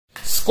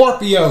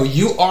Scorpio,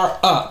 you are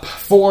up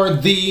for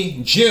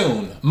the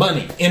June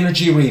money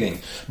energy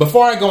reading.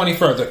 Before I go any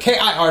further,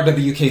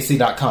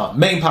 KIRWKC.com,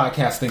 main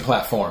podcasting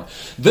platform.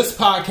 This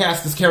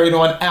podcast is carried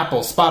on Apple,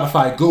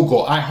 Spotify,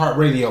 Google,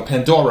 iHeartRadio,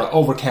 Pandora,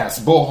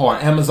 Overcast,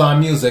 Bullhorn, Amazon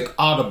Music,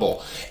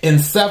 Audible,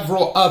 and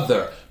several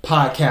other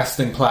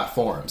podcasting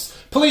platforms.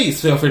 Please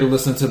feel free to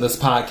listen to this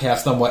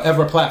podcast on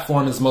whatever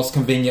platform is most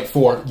convenient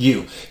for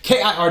you.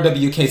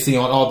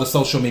 KIRWKC on all the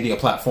social media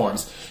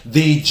platforms.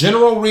 The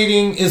general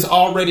reading is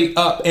already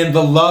up and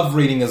the love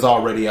reading is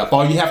already up.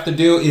 All you have to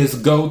do is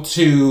go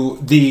to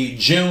the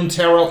June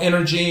Tarot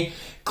Energy,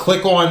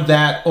 click on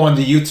that on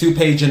the YouTube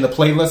page in the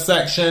playlist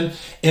section,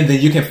 and then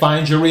you can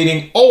find your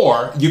reading,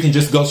 or you can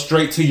just go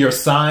straight to your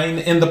sign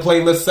in the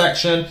playlist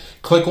section,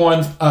 click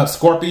on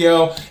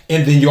Scorpio,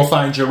 and then you'll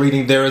find your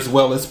reading there as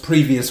well as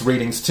previous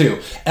readings too.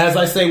 As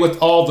I say with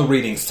all the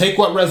readings, take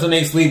what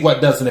resonates, leave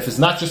what doesn't. If it's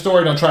not your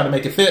story, don't try to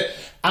make it fit.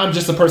 I'm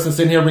just a person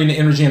sitting here reading the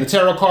energy and the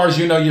tarot cards.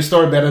 You know your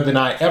story better than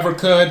I ever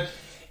could.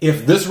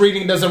 If this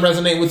reading doesn't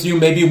resonate with you,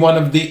 maybe one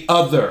of the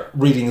other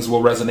readings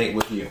will resonate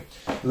with you.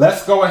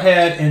 Let's go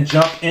ahead and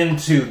jump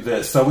into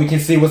this so we can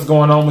see what's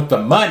going on with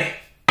the money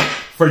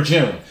for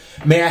June.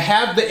 May I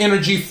have the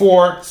energy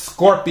for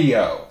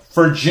Scorpio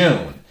for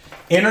June?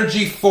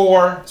 Energy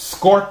for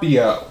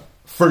Scorpio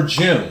for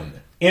June.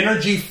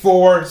 Energy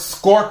for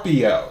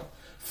Scorpio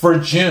for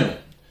June.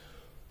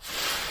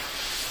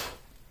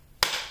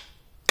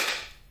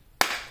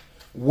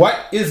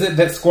 What is it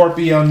that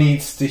Scorpio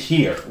needs to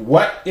hear?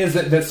 What is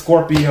it that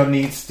Scorpio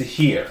needs to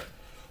hear?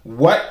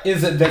 What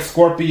is it that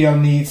Scorpio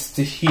needs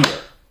to hear?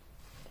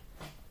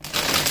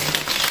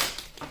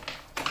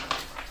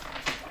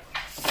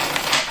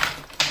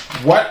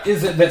 What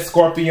is it that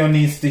Scorpio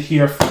needs to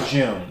hear for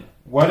June?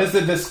 What is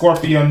it that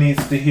Scorpio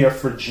needs to hear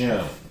for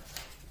June?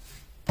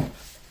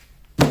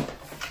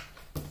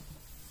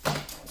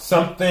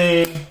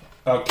 Something,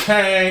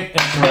 okay,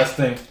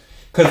 interesting.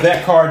 Because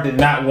that card did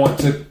not want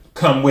to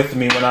come with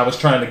me when I was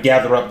trying to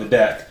gather up the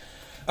deck.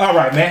 All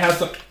right, may I have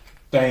some...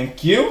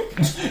 Thank you.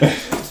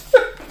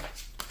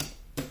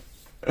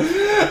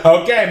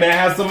 Okay, may I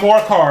have some more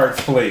cards,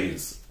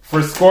 please?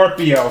 For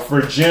Scorpio,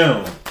 for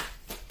June.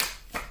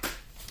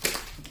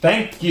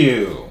 Thank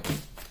you.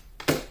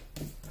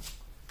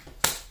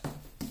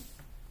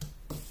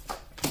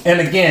 And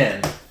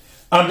again,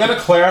 I'm going to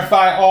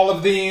clarify all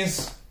of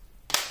these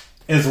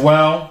as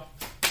well.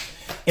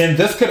 And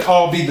this could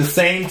all be the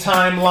same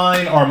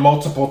timeline or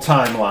multiple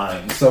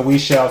timelines. So we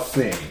shall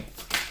see.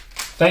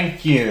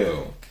 Thank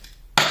you.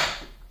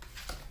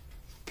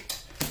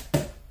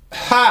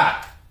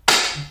 Ha!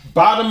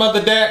 Bottom of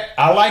the deck.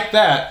 I like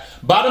that.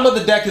 Bottom of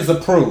the deck is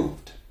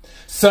approved.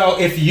 So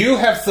if you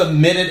have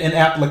submitted an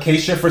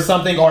application for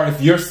something, or if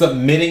you're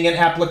submitting an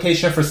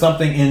application for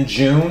something in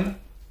June,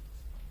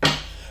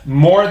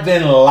 more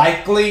than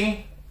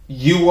likely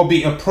you will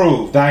be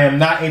approved. I am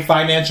not a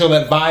financial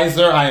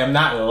advisor. I am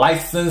not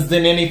licensed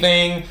in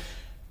anything.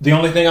 The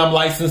only thing I'm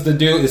licensed to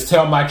do is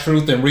tell my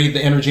truth and read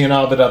the energy and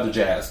all that other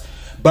jazz.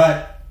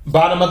 But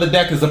bottom of the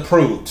deck is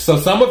approved. So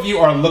some of you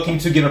are looking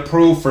to get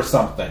approved for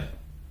something,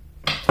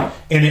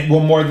 and it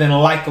will more than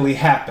likely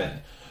happen.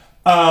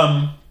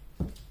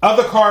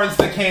 Other cards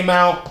that came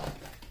out,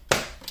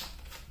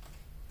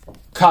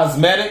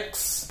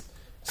 cosmetics.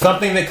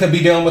 Something that could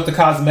be dealing with the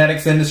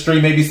cosmetics industry.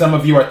 Maybe some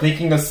of you are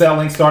thinking of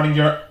starting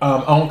your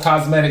own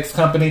cosmetics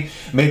company.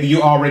 Maybe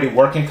you already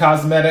work in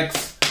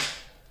cosmetics.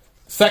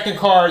 Second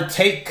card,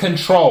 take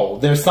control.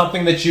 There's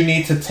something that you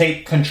need to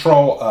take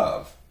control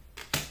of.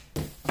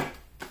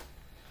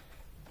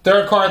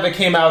 Third card that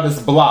came out is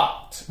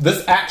blocked.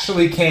 This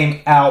actually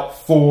came out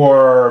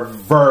for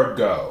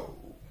Virgo.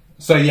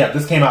 So yeah,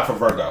 this came out for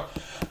Virgo.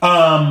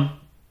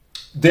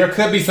 There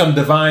could be some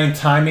divine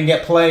timing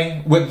at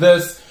play with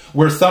this,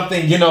 where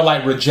something, you know,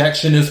 like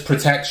rejection is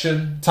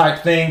protection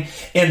type thing.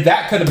 And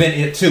that could have been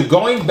it too.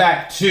 Going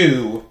back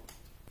to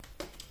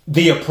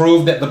the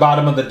approved at the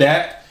bottom of the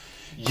deck,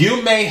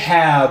 you may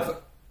have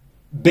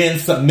been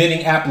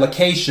submitting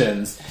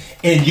applications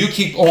and you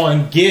keep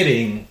on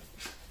getting,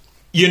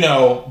 you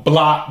know,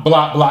 blah,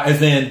 blah, blah, as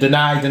in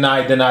denied,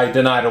 denied, denied,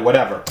 denied, or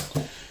whatever.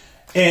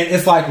 And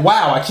it's like,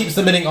 wow, I keep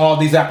submitting all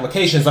these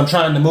applications. I'm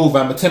trying to move.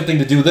 I'm attempting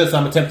to do this.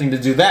 I'm attempting to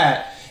do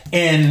that.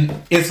 And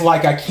it's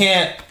like, I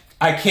can't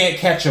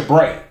catch a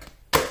break.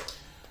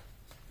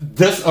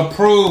 This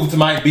approved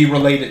might be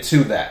related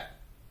to that.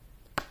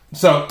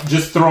 So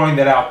just throwing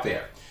that out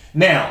there.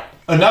 Now,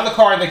 another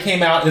card that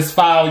came out is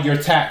file your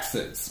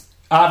taxes.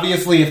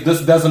 Obviously, if this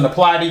doesn't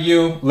apply to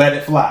you, let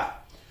it fly.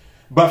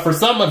 But for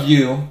some of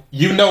you,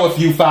 you know if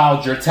you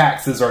filed your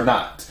taxes or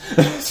not.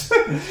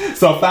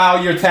 So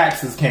file your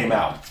taxes came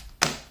out.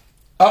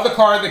 Other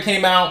card that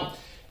came out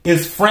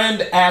is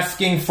friend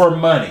asking for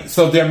money.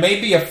 So there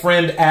may be a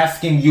friend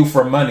asking you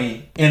for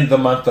money in the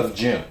month of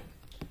June.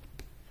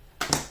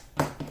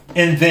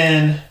 And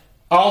then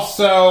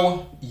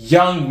also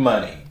young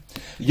money.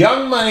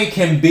 Young money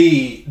can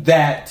be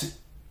that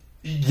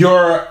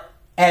you're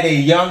at a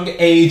young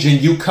age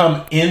and you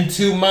come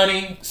into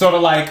money, sort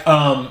of like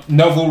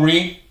nouveau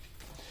riche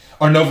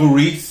or nouveau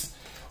riche,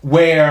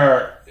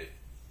 where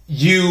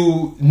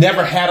you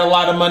never had a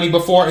lot of money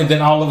before, and then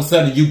all of a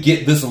sudden you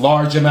get this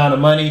large amount of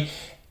money,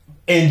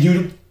 and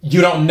you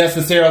don't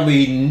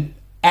necessarily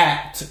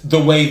act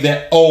the way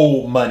that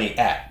old money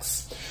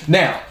acts.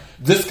 Now,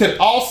 this could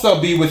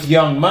also be with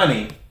young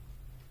money,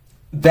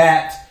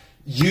 that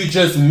you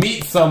just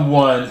meet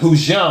someone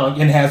who's young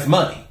and has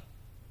money.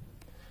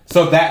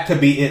 So that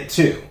could be it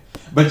too.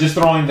 But just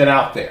throwing that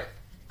out there.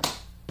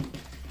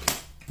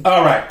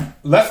 All right,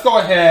 let's go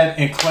ahead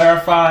and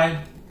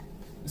clarify,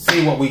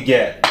 see what we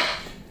get.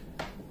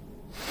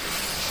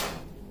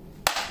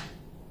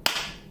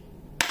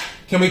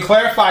 Can we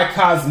clarify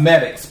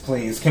cosmetics,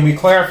 please? Can we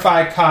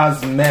clarify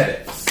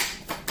cosmetics?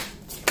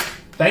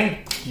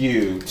 Thank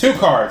you. 2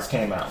 cards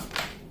came out.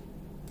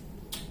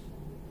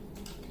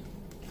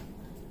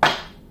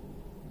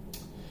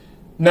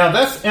 Now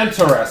that's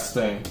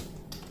interesting.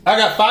 I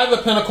got 5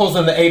 of Pentacles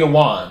and the 8 of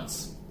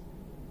Wands.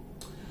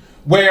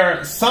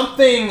 Where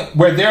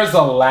there's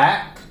a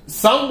lack,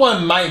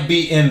 someone might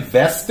be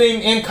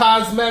investing in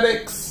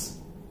cosmetics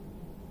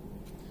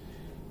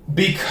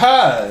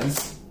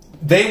because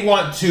they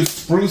want to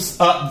spruce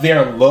up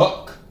their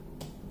look.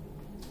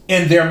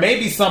 And there may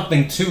be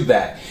something to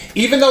that.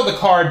 Even though the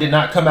card did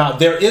not come out,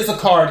 there is a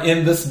card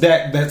in this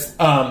deck that's,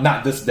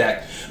 not this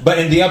deck, but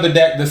in the other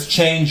deck that's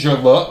Change Your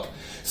Look.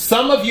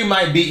 Some of you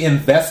might be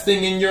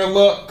investing in your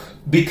look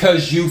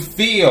because you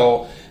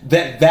feel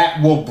that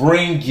that will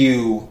bring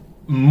you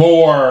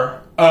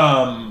more,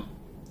 I'm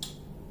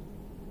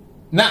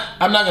not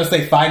going to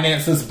say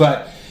finances,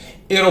 but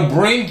it'll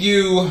bring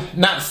you,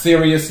 not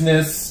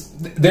seriousness.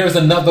 There's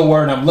another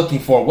word I'm looking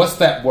for. What's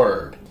that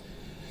word?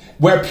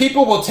 Where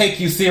people will take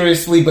you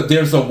seriously, but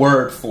there's a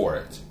word for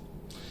it.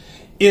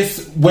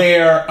 It's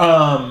where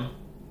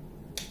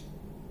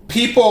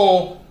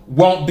people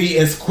won't be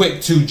as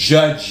quick to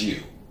judge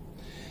you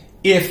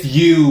if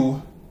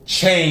you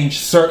change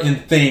certain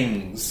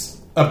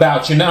things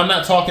about you. Now, I'm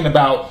not talking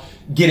about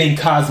getting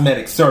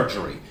cosmetic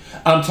surgery.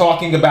 I'm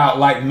talking about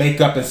like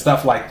makeup and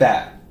stuff like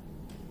that.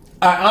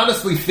 I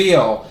honestly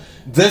feel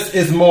this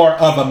is more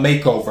of a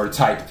makeover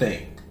type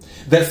thing.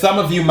 That some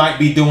of you might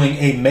be doing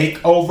a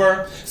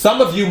makeover. Some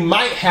of you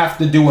might have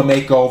to do a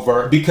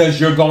makeover because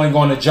you're going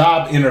on a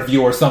job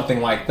interview or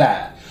something like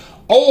that.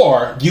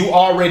 Or you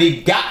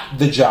already got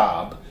the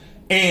job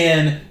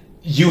and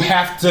you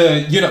have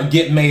to,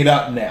 get made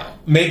up now.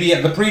 Maybe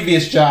at the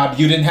previous job,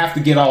 you didn't have to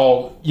get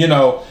all,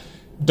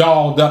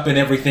 dolled up and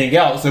everything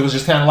else. It was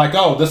just kind of like,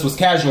 oh, this was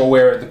casual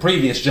wear at the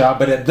previous job,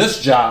 but at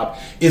this job,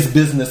 it's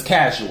business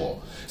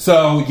casual.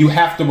 So you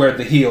have to wear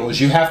the heels,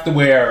 you have to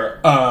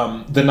wear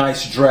the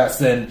nice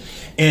dress and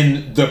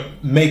the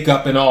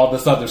makeup and all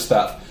this other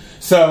stuff.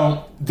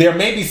 So there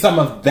may be some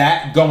of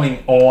that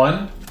going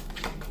on.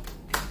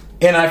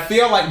 And I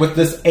feel like with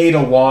this 8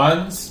 of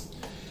Wands,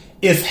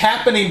 it's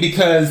happening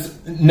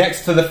because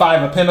next to the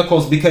 5 of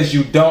Pentacles, because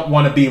you don't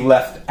want to be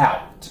left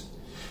out.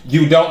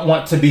 You don't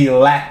want to be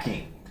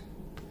lacking.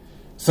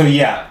 So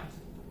yeah.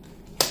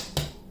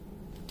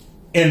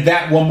 And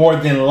that will more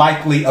than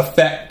likely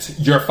affect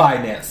your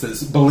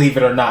finances, believe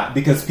it or not,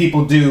 because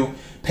people do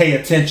pay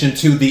attention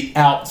to the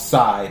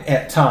outside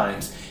at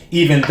times,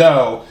 even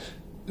though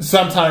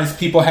sometimes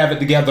people have it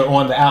together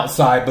on the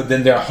outside, but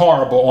then they're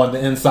horrible on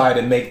the inside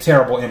and make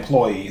terrible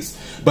employees.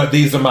 But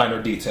these are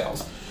minor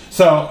details.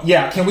 So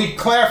yeah, can we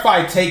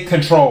clarify take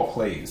control,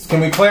 please?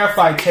 Can we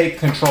clarify take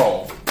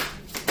control?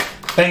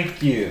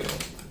 Thank you.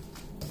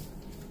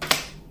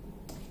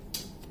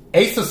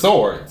 Ace of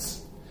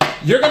Swords.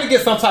 You're going to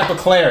get some type of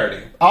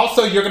clarity.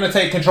 Also, you're going to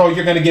take control.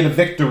 You're going to get a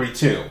victory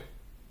too.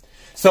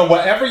 So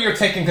whatever you're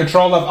taking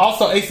control of,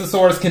 also Ace of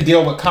Swords can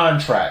deal with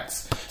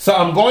contracts. So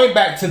I'm going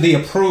back to the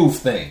approved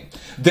thing.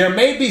 There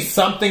may be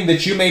something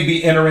that you may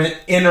be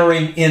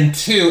entering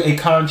into a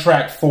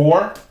contract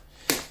for,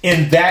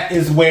 and that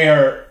is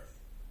where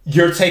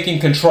you're taking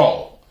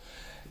control.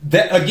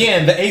 That,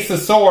 again, the Ace of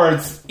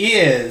Swords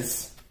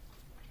is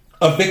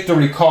a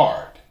victory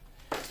card.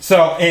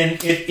 So, and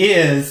it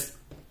is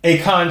a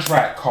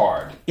contract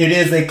card. It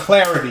is a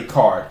clarity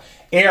card.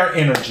 Air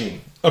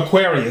energy.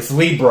 Aquarius,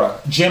 Libra,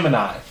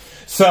 Gemini.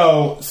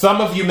 So some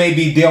of you may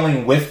be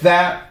dealing with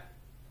that,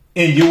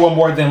 and you will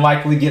more than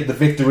likely get the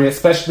victory,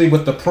 especially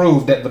with the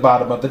proved at the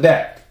bottom of the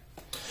deck.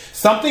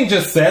 Something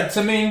just said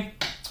to me,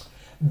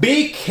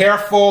 be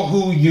careful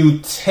who you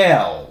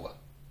tell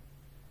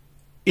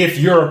if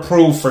you're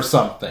approved for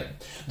something.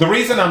 The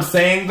reason I'm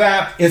saying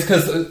that is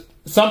because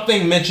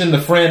something mentioned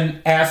the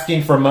friend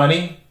asking for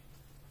money.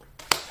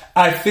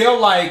 I feel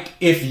like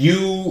if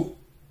you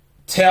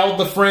tell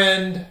the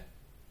friend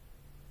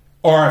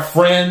or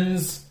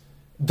friends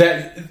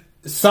that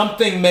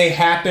something may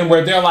happen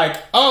where they're like,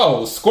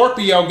 oh,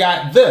 Scorpio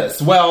got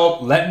this. Well,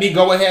 let me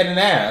go ahead and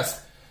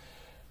ask.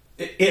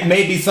 It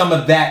may be some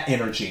of that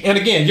energy. And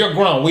again, you're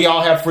grown. We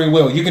all have free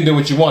will. You can do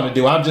what you want to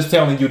do. I'm just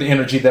telling you the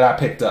energy that I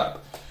picked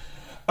up.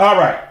 All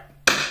right.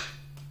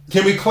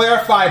 Can we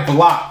clarify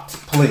blocked,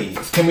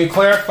 please? Can we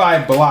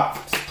clarify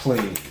blocked,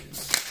 please?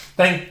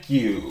 Thank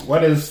you.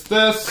 What is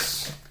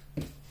this?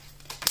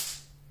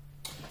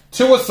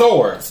 Two of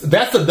Swords.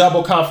 That's a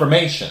double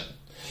confirmation.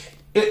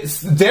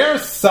 there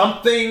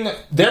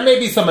may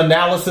be some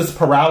analysis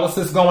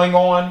paralysis going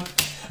on,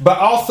 but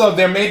also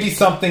there may be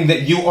something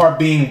that you are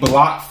being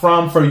blocked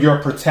from for your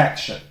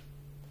protection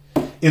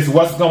is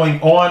what's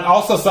going on.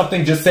 Also,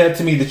 something just said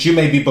to me that you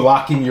may be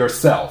blocking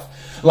yourself.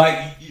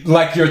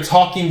 Like you're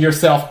talking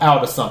yourself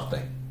out of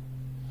something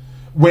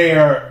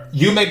where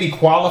you may be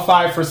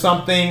qualified for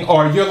something,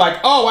 or you're like,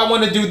 oh, I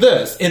want to do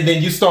this. And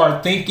then you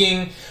start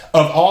thinking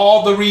of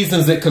all the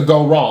reasons it could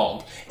go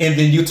wrong. And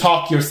then you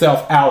talk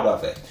yourself out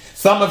of it.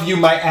 Some of you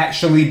might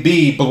actually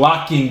be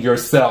blocking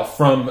yourself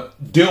from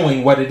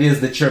doing what it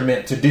is that you're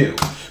meant to do.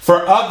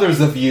 For others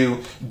of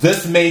you,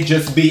 this may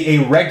just be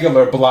a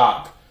regular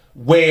block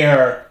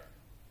where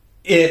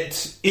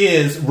it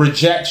is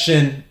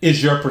rejection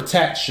is your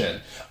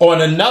protection.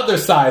 On another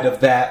side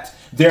of that,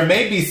 there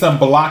may be some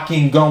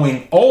blocking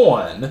going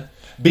on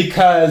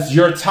because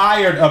you're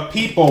tired of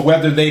people,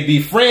 whether they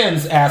be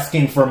friends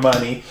asking for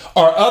money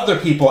or other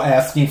people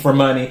asking for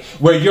money,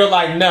 where you're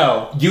like,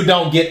 no, you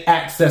don't get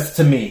access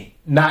to me.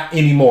 Not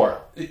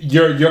anymore.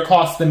 You're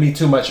costing me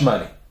too much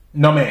money.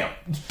 No, ma'am.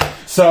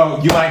 So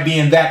you might be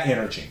in that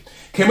energy.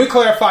 Can we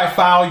clarify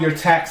file your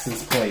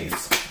taxes,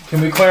 please?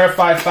 Can we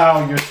clarify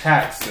file your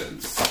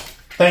taxes?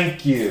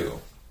 Thank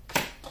you.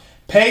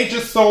 Page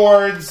of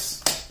Swords.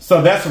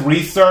 So that's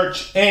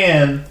research,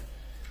 and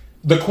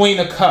the Queen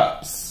of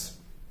Cups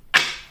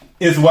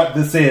is what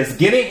this is.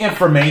 Getting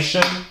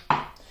information.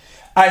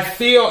 I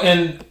feel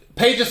in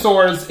Page of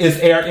Swords is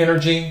air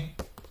energy.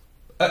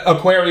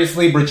 Aquarius,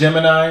 Libra,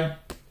 Gemini.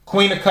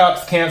 Queen of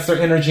Cups, Cancer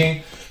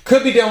energy.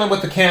 Could be dealing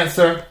with the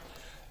Cancer.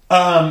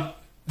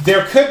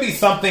 There could be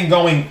something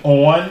going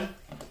on.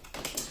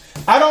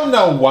 I don't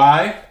know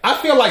why. I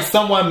feel like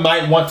someone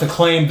might want to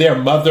claim their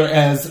mother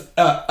as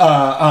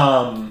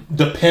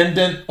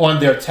dependent on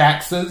their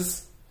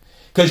taxes.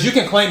 Because you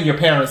can claim your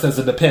parents as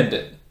a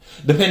dependent,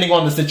 depending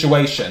on the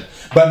situation.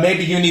 But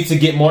maybe you need to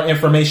get more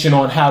information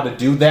on how to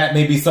do that.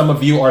 Maybe some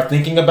of you are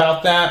thinking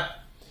about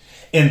that,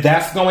 and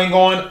that's going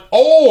on.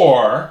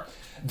 Or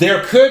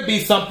there could be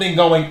something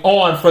going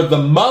on for the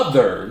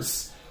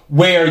mothers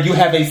where you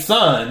have a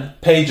son,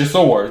 Page of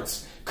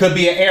Swords, could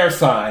be an air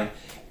sign.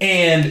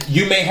 And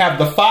you may have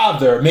the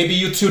father, maybe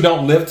you two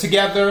don't live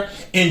together,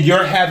 and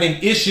you're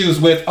having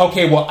issues with,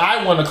 okay, well,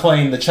 I want to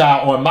claim the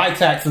child on my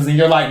taxes. And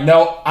you're like,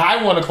 no,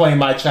 I want to claim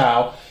my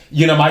child.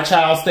 You know, my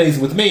child stays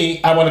with me.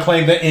 I want to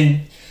claim that.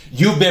 And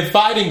you've been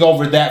fighting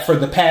over that for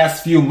the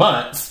past few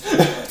months.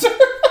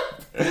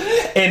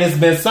 And it's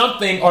been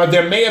something, or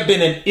there may have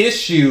been an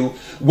issue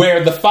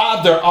where the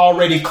father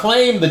already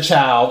claimed the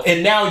child,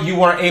 and now you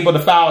weren't able to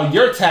file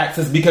your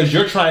taxes because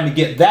you're trying to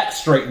get that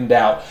straightened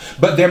out.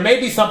 But there may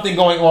be something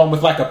going on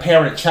with like a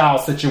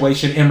parent-child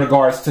situation in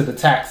regards to the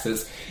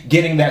taxes,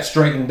 getting that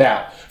straightened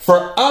out.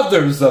 For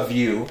others of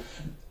you,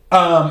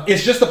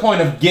 it's just the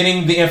point of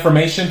getting the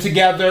information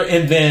together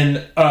and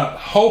then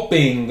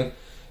hoping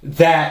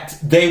that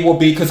they will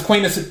be, because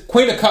Queen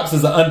of Cups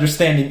is an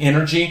understanding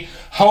energy,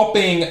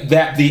 hoping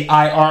that the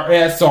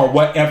IRS or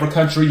whatever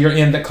country you're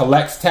in that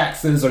collects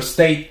taxes, or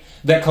state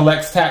that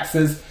collects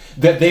taxes,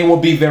 that they will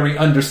be very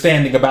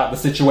understanding about the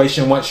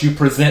situation once you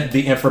present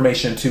the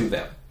information to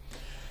them.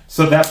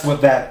 So that's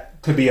what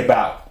that could be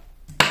about.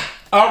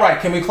 All right,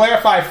 can we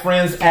clarify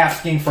friends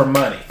asking for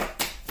money?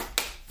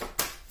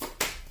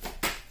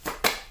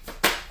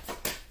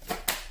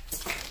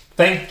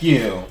 Thank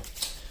you.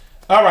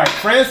 All right,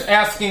 friends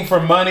asking for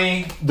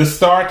money. The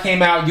star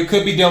came out. You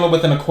could be dealing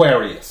with an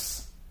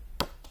Aquarius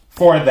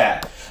for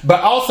that. But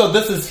also,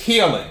 this is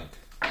healing,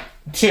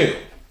 too.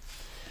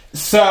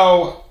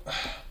 So,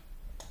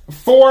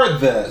 for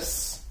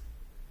this,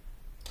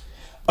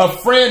 a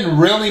friend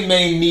really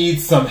may need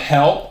some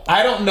help.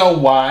 I don't know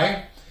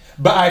why,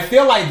 but I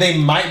feel like they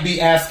might be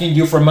asking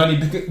you for money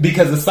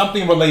because it's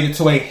something related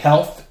to a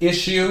health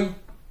issue,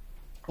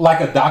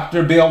 like a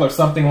doctor bill or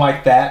something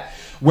like that,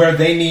 where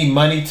they need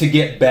money to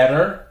get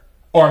better,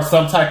 or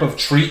some type of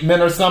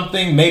treatment or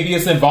something. Maybe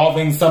it's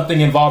something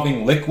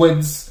involving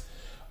liquids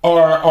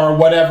or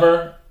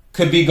whatever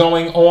could be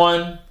going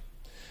on.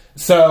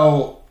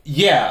 So,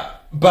 yeah,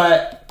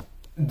 but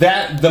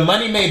the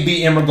money may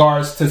be in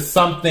regards to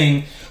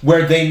something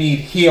where they need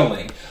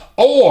healing.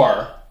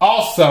 Or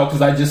also,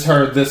 because I just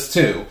heard this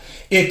too,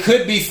 it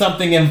could be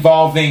something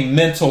involving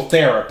mental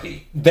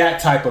therapy, that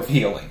type of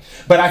healing.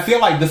 But I feel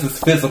like this is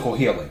physical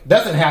healing.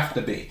 Doesn't have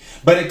to be.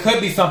 But it could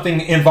be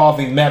something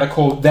involving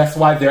medical. That's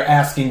why they're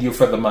asking you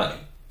for the money.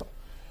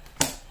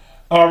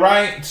 All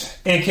right.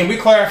 And can we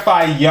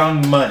clarify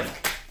young money?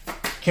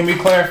 Can we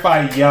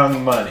clarify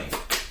young money?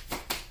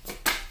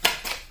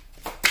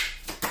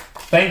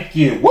 Thank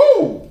you.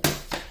 Woo!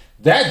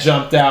 That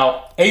jumped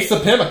out. Ace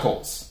of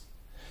Pentacles.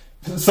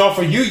 So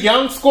for you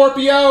young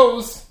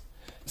Scorpios,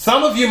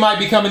 some of you might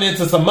be coming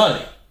into some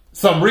money.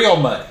 Some real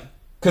money.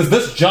 Because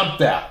this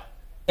jumped out.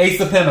 Ace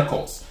of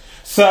Pentacles.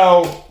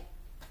 So,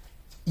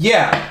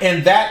 yeah,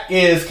 and that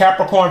is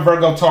Capricorn,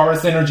 Virgo,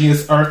 Taurus energy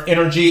is Earth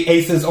energy.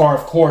 Aces are,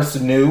 of course,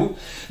 new.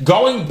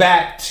 Going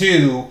back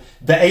to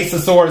the Ace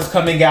of Swords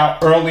coming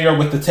out earlier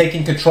with the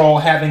taking control,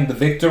 having the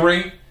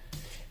victory,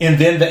 and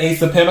then the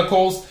Ace of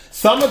Pentacles.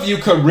 some of you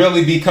could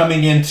really be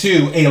coming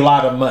into a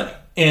lot of money.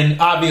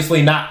 And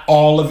obviously not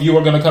all of you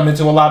are going to come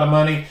into a lot of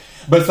money,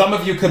 but some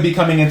of you could be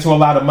coming into a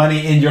lot of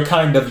money and you're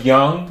kind of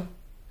young.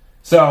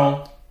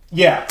 So,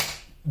 yeah,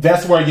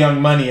 that's where young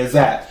money is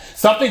at.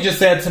 Something just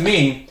said to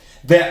me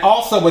that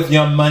also with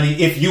young money,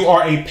 if you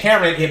are a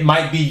parent, it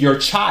might be your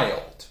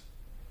child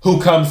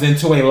who comes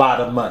into a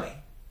lot of money.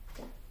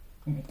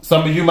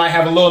 Some of you might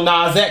have a little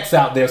Nas X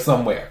out there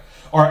somewhere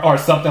or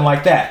something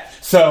like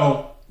that.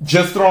 So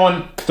just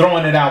throwing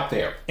it out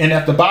there. And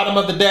at the bottom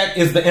of the deck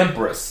is the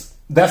Empress.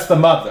 That's the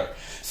mother.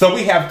 So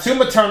we have two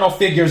maternal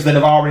figures that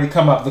have already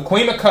come up. The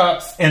Queen of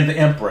Cups and the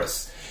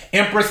Empress.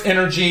 Empress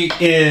energy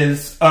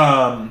is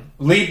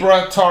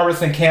Libra,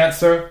 Taurus, and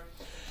Cancer.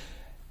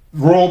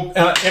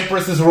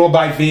 Empress is ruled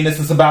by Venus.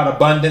 It's about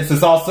abundance.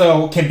 It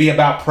also can be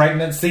about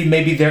pregnancy.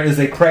 Maybe there is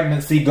a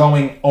pregnancy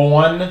going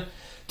on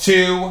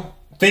too.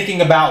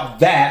 Thinking about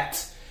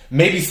that,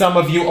 maybe some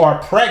of you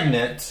are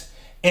pregnant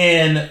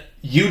and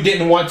you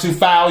didn't want to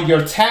file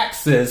your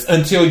taxes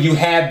until you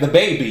had the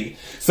baby.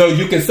 So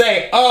you can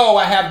say, oh,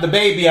 I have the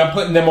baby, I'm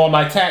putting them on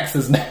my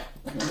taxes now.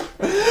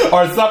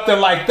 Or something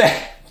like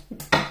that.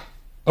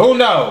 Who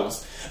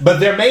knows? But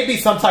there may be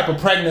some type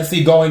of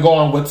pregnancy going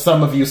on with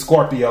some of you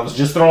Scorpios.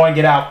 Just throwing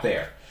it out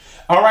there.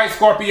 All right,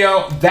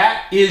 Scorpio,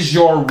 that is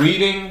your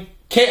reading.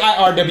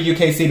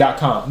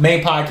 KIRWKC.com,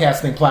 main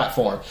podcasting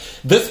platform.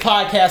 This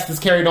podcast is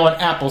carried on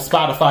Apple,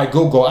 Spotify,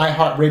 Google,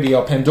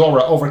 iHeartRadio,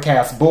 Pandora,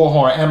 Overcast,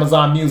 Bullhorn,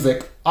 Amazon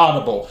Music,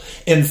 Audible,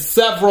 and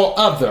several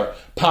other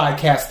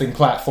podcasting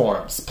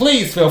platforms.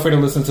 Please feel free to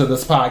listen to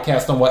this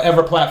podcast on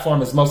whatever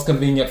platform is most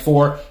convenient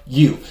for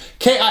you.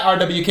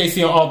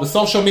 KIRWKC on all the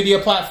social media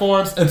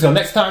platforms. Until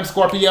next time,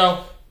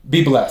 Scorpio,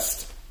 be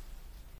blessed.